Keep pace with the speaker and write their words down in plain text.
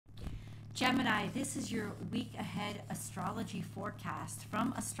Gemini, this is your week ahead astrology forecast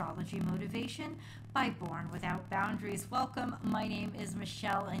from Astrology Motivation by Born Without Boundaries. Welcome, my name is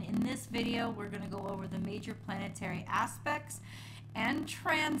Michelle, and in this video we're going to go over the major planetary aspects and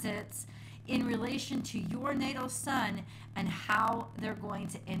transits in relation to your natal sun and how they're going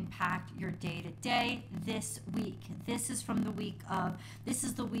to impact your day-to-day this week. This is the week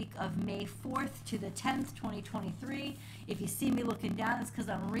of May 4th to the 10th, 2023. If you see me looking down, it's because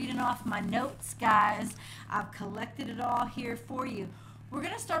I'm reading off my notes, guys. I've collected it all here for you. We're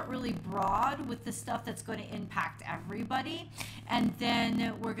going to start really broad with the stuff that's going to impact everybody, and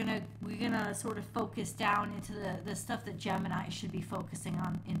then we're gonna sort of focus down into the stuff that Gemini should be focusing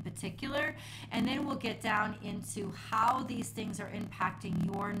on in particular, and then we'll get down into how these things are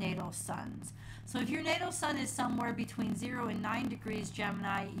impacting your natal suns. So if your natal sun is somewhere between 0 and 9 degrees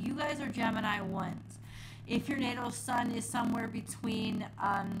Gemini, you guys are Gemini 1s. If your natal sun is somewhere between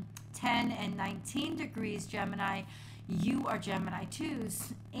 10 and 19 degrees Gemini, you are Gemini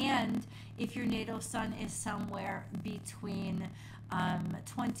 2s. And if your natal sun is somewhere between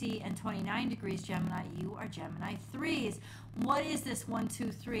 20 and 29 degrees Gemini, you are Gemini 3s. What is this 1,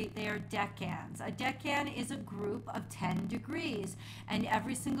 2, 3? They are decans. A decan is a group of 10 degrees, and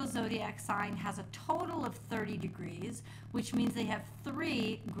every single zodiac sign has a total of 30 degrees, which means they have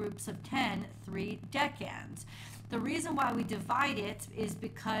 3 groups of 10, 3 decans. The reason why we divide it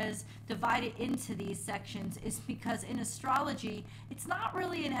into these sections is because in astrology, it's not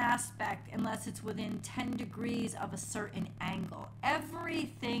really an aspect unless it's within 10 degrees of a certain angle.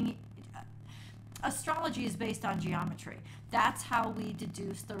 Astrology is based on geometry. That's how we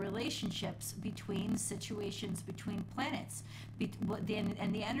deduce the relationships between situations, between planets,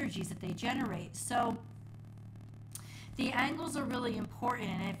 and the energies that they generate. So the angles are really important,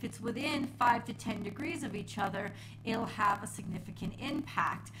 and if it's within 5 to 10 degrees of each other, it'll have a significant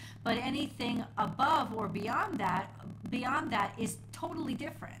impact. But anything above or beyond that is totally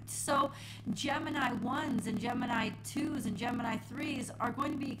different. So Gemini 1s and Gemini 2s and Gemini 3s are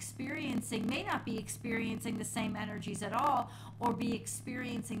going to be may not be experiencing the same energies at all, or be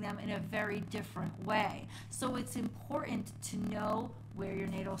experiencing them in a very different way. So it's important to know where your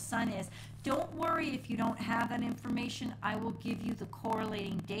natal sun is. Don't worry if you don't have that information. I will give you the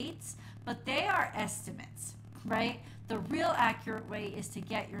correlating dates, but they are estimates, right? The real accurate way is to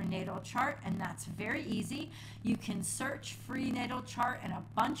get your natal chart, and that's very easy. You can search free natal chart and a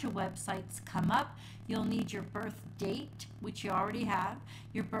bunch of websites come up. You'll need your birth date, which you already have,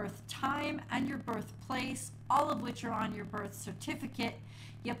 your birth time, and your birthplace, all of which are on your birth certificate.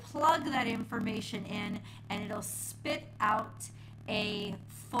 You plug that information in, and it'll spit out a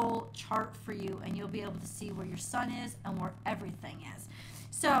full chart for you, and you'll be able to see where your sun is and where everything is.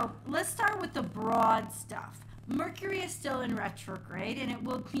 So let's start with the broad stuff. Mercury is still in retrograde, and it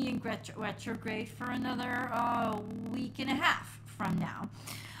will be in retrograde for another week and a half from now.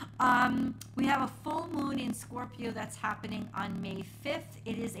 We have a full moon in Scorpio that's happening on May 5th.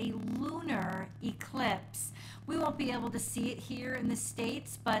 It is a lunar eclipse. We won't be able to see it here in the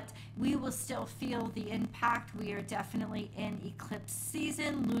States, but we will still feel the impact. We are definitely in eclipse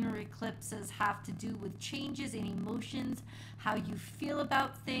season. Lunar eclipses have to do with changes in emotions, how you feel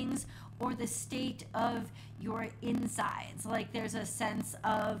about things, or the state of your insides. Like there's a sense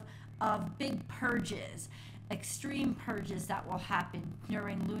of big purges, extreme purges that will happen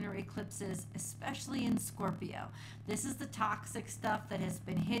during lunar eclipses, especially in Scorpio. This is the toxic stuff that has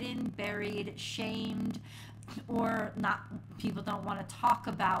been hidden, buried, shamed, or not, people don't want to talk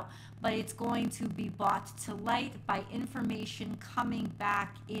about, but it's going to be brought to light by information coming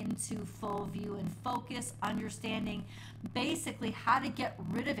back into full view and focus, understanding basically how to get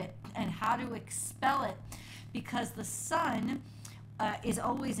rid of it and how to expel it, because the sun is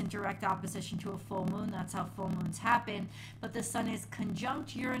always in direct opposition to a full moon. That's how full moons happen. But the sun is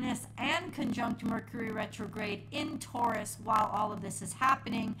conjunct Uranus and conjunct Mercury retrograde in Taurus while all of this is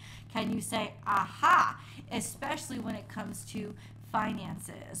happening. Can you say, aha, especially when it comes to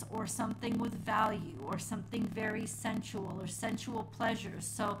finances or something with value or something very sensual or sensual pleasures.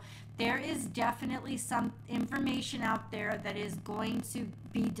 So there is definitely some information out there that is going to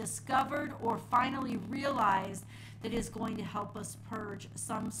be discovered or finally realized that is going to help us purge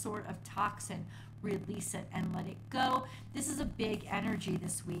some sort of toxin, release it and let it go. This is a big energy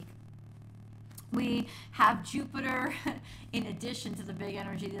this week. We have Jupiter, in addition to the big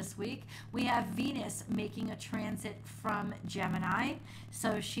energy this week. We have Venus making a transit from Gemini.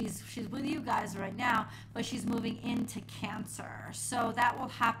 So she's with you guys right now, but she's moving into Cancer. So that will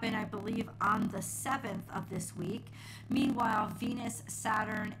happen, I believe, on the 7th of this week. Meanwhile, Venus,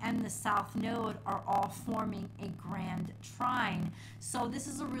 Saturn, and the South Node are all forming a grand trine. So this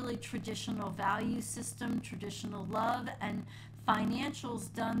is a really traditional value system, traditional love, and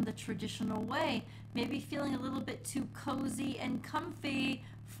financials done the traditional way, maybe feeling a little bit too cozy and comfy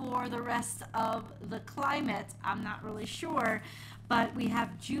for the rest of the climate. I'm not really sure, but we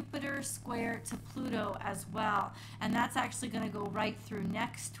have Jupiter square to Pluto as well, and that's actually going to go right through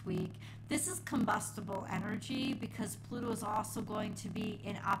next week. This is combustible energy because Pluto is also going to be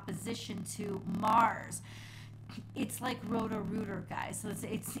in opposition to Mars. It's like rotor-rooter, guys. So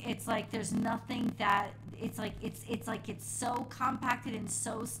it's like there's nothing that it's like it's so compacted and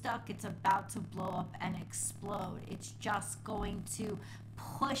so stuck, it's about to blow up and explode. It's just going to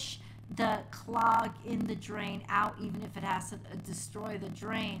push the clog in the drain out, even if it has to destroy the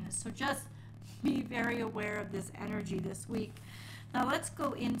drain. So just be very aware of this energy this week. Now let's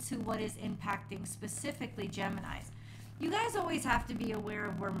go into what is impacting specifically Geminis. You guys always have to be aware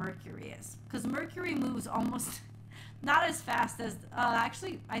of where Mercury is, because Mercury moves almost not as fast as,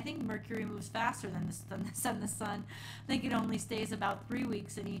 actually, I think Mercury moves faster than the sun. I think it only stays about 3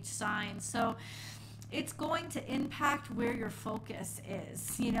 weeks in each sign. So it's going to impact where your focus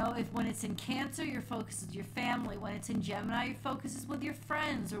is. You know, if when it's in Cancer, your focus is your family. When it's in Gemini, your focus is with your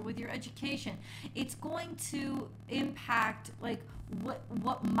friends or with your education. It's going to impact like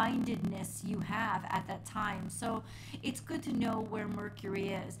what mindedness you have at that time. So it's good to know where Mercury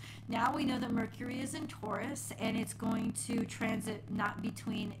is. Now we know that Mercury is in Taurus, and it's going to transit not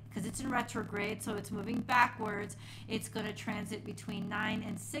between, because it's in retrograde, so it's moving backwards. It's going to transit between 9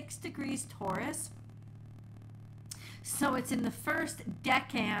 and 6 degrees Taurus. So it's in the first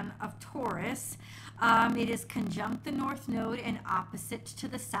decan of Taurus. It is conjunct the North Node and opposite to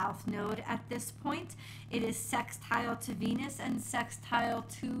the South Node at this point. It is sextile to Venus and sextile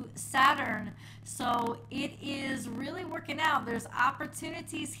to Saturn. So it is really working out. There's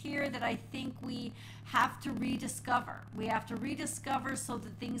opportunities here that I think we have to rediscover. We have to rediscover so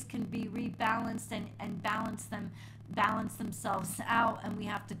that things can be rebalanced and balance themselves out. And we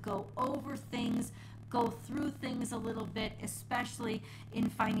have to go over things, go through things a little bit, especially in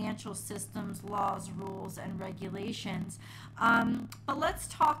financial systems, laws, rules, and regulations. But let's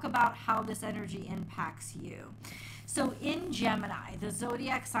talk about how this energy impacts you. So in Gemini, the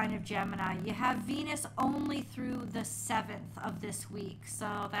zodiac sign of Gemini, you have Venus only through the 7th of this week.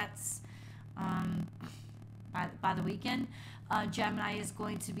 So that's by the weekend. Gemini is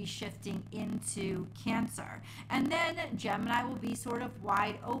going to be shifting into Cancer. And then Gemini will be sort of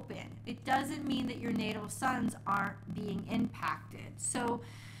wide open. It doesn't mean that your natal suns aren't being impacted. So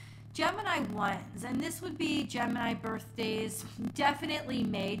Gemini ones, and this would be Gemini birthdays, definitely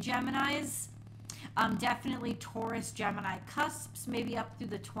May Geminis, definitely Taurus Gemini cusps, maybe up through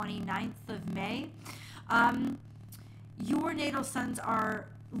the 29th of May. Your natal suns are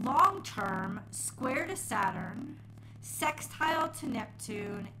long-term square to Saturn, sextile to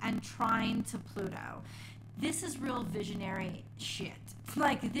Neptune, and trine to Pluto. This is real visionary shit.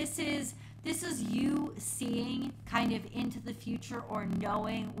 Like this is you seeing kind of into the future, or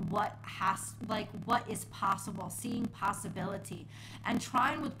knowing what is possible, seeing possibility. And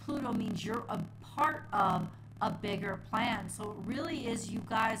trine with Pluto means you're a part of a bigger plan. So it really is, you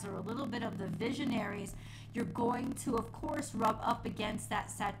guys are a little bit of the visionaries. You're going to, of course, rub up against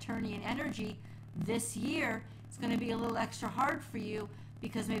that Saturnian energy this year. It's going to be a little extra hard for you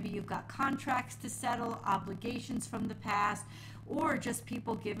because maybe you've got contracts to settle, obligations from the past, or just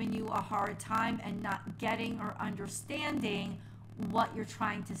people giving you a hard time and not getting or understanding what you're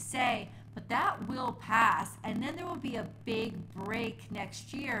trying to say. But that will pass, and then there will be a big break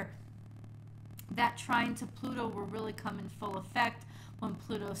next year. That trine to Pluto will really come in full effect when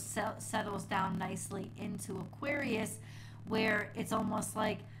Pluto settles down nicely into Aquarius, where it's almost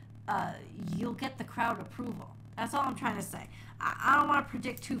like you'll get the crowd approval. That's all I'm trying to say. I don't want to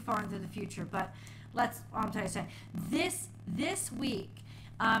predict too far into the future, but I'm trying to say this week,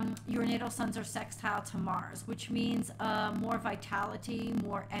 your natal suns are sextile to Mars, which means more vitality,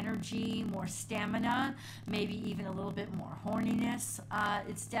 more energy, more stamina, maybe even a little bit more horniness.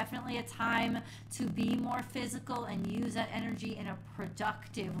 It's definitely a time to be more physical and use that energy in a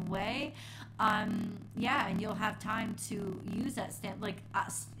productive way. Yeah, and you'll have time to use that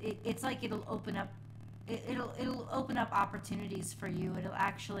it's like it'll open up. It'll open up opportunities for you. It'll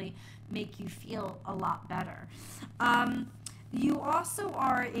actually make you feel a lot better. You also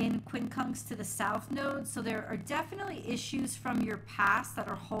are in quincunx to the south node, so there are definitely issues from your past that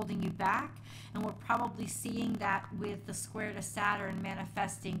are holding you back, and we're probably seeing that with the square to Saturn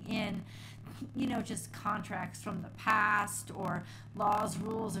manifesting in, you know, just contracts from the past or laws,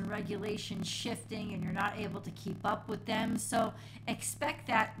 rules, and regulations shifting, and you're not able to keep up with them. So expect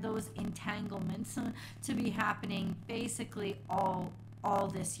that those entanglements to be happening basically all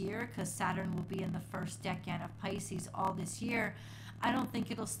this year, because Saturn will be in the first decan of Pisces all this year. I don't think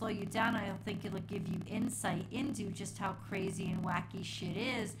it'll slow you down. I don't think it'll give you insight into just how crazy and wacky shit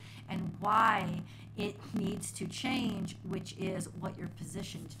is and why it needs to change, which is what you're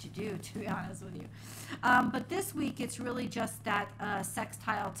positioned to do, to be honest with you. But this week, it's really just that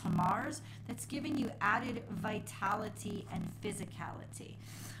sextile to Mars that's giving you added vitality and physicality.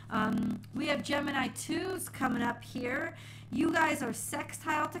 We have Gemini 2s coming up here. You guys are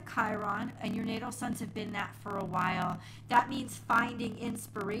sextile to Chiron, and your natal suns have been that for a while. That means finding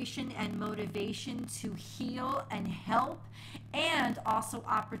inspiration and motivation to heal and help, and also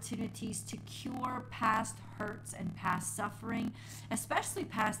opportunities to cure past hurts and past suffering, especially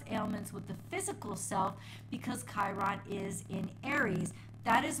past ailments with the physical self, because Chiron is in Aries.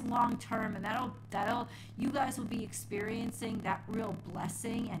 That is long term, and that'll you guys will be experiencing that real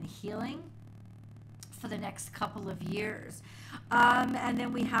blessing and healing for the next couple of years. And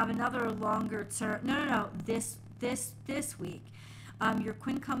then we have another longer term. No. This week, your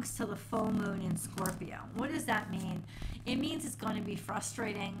quincunx to the full moon in Scorpio. What does that mean? It means it's going to be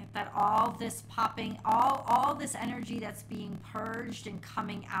frustrating that all this popping, all this energy that's being purged and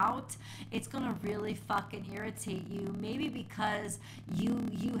coming out, it's going to really fucking irritate you. Maybe because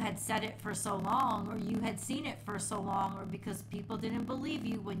you had said it for so long, or you had seen it for so long, or because people didn't believe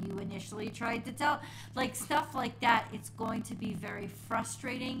you when you initially tried to tell, like stuff like that. It's going to be very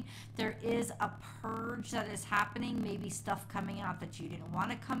frustrating. There is a purge that is happening, maybe stuff coming out that you didn't want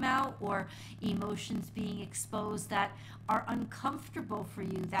to come out, or emotions being exposed that are uncomfortable for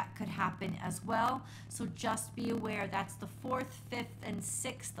you. That could happen as well. So just be aware. That's the 4th, 5th, and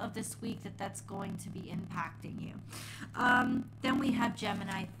 6th of this week that's going to be impacting you. Then we have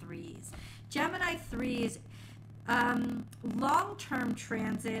Gemini 3s. Gemini 3s, long-term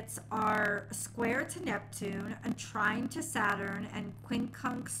transits are square to Neptune and trine to Saturn and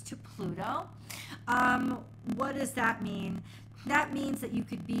quincunx to Pluto. What does that mean? That means that you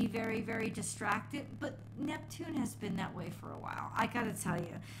could be very, very distracted, but Neptune has been that way for a while. I gotta tell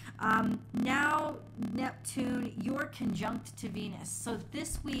you. Now, Neptune, you're conjunct to Venus. So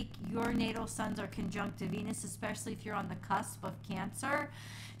this week, your natal suns are conjunct to Venus, especially if you're on the cusp of Cancer.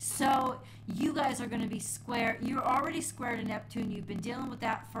 So you guys are going to be square. You're already square to Neptune. You've been dealing with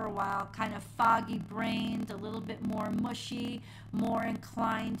that for a while, kind of foggy brained, a little bit more mushy, more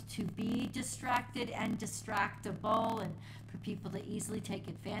inclined to be distracted and distractible, and for people to easily take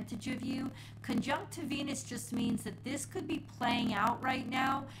advantage of you. Conjunct to Venus just means that this could be playing out right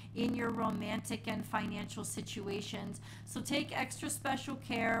now in your romantic and financial situations. So take extra special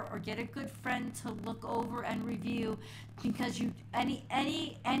care, or get a good friend to look over and review, because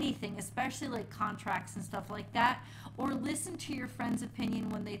anything, especially like contracts and stuff like that, or listen to your friend's opinion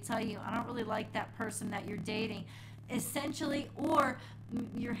when they tell you, I don't really like that person that you're dating, essentially, or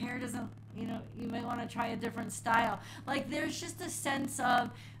your hair doesn't, you might want to try a different style. Like, there's just a sense of,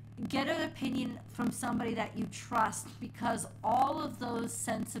 get an opinion from somebody that you trust, because all of those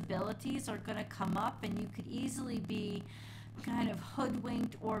sensibilities are going to come up, and you could easily be kind of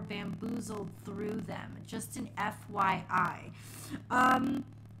hoodwinked or bamboozled through them. Just an FYI.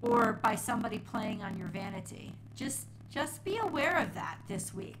 Or by somebody playing on your vanity. Just be aware of that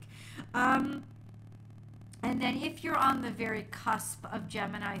this week. And then if you're on the very cusp of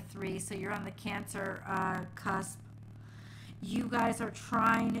Gemini 3, so you're on the Cancer cusp, you guys are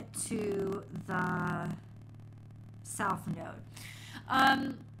trying to the South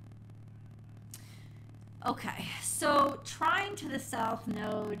Node. Okay, so trying to the South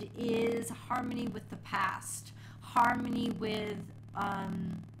Node is harmony with the past, harmony with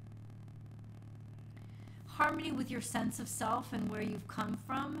your sense of self and where you've come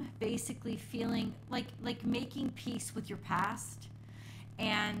from, basically feeling like making peace with your past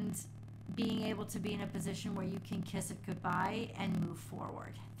and being able to be in a position where you can kiss it goodbye and move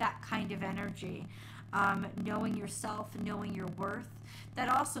forward. That kind of energy. Knowing yourself, knowing your worth. That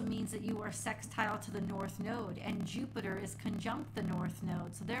also means that you are sextile to the North Node, and Jupiter is conjunct the North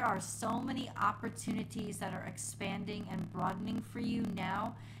Node. So there are so many opportunities that are expanding and broadening for you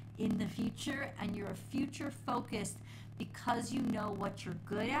now in the future, and you're future focused because you know what you're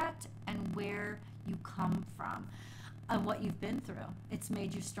good at and where you come from. of what you've been through. It's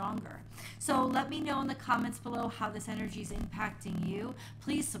made you stronger. So let me know in the comments below how this energy is impacting you.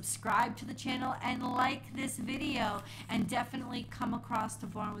 Please subscribe to the channel and like this video, and definitely come across to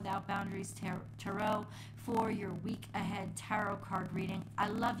Born Without Boundaries Tarot for your week ahead tarot card reading. I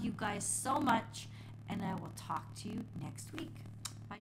love you guys so much, and I will talk to you next week.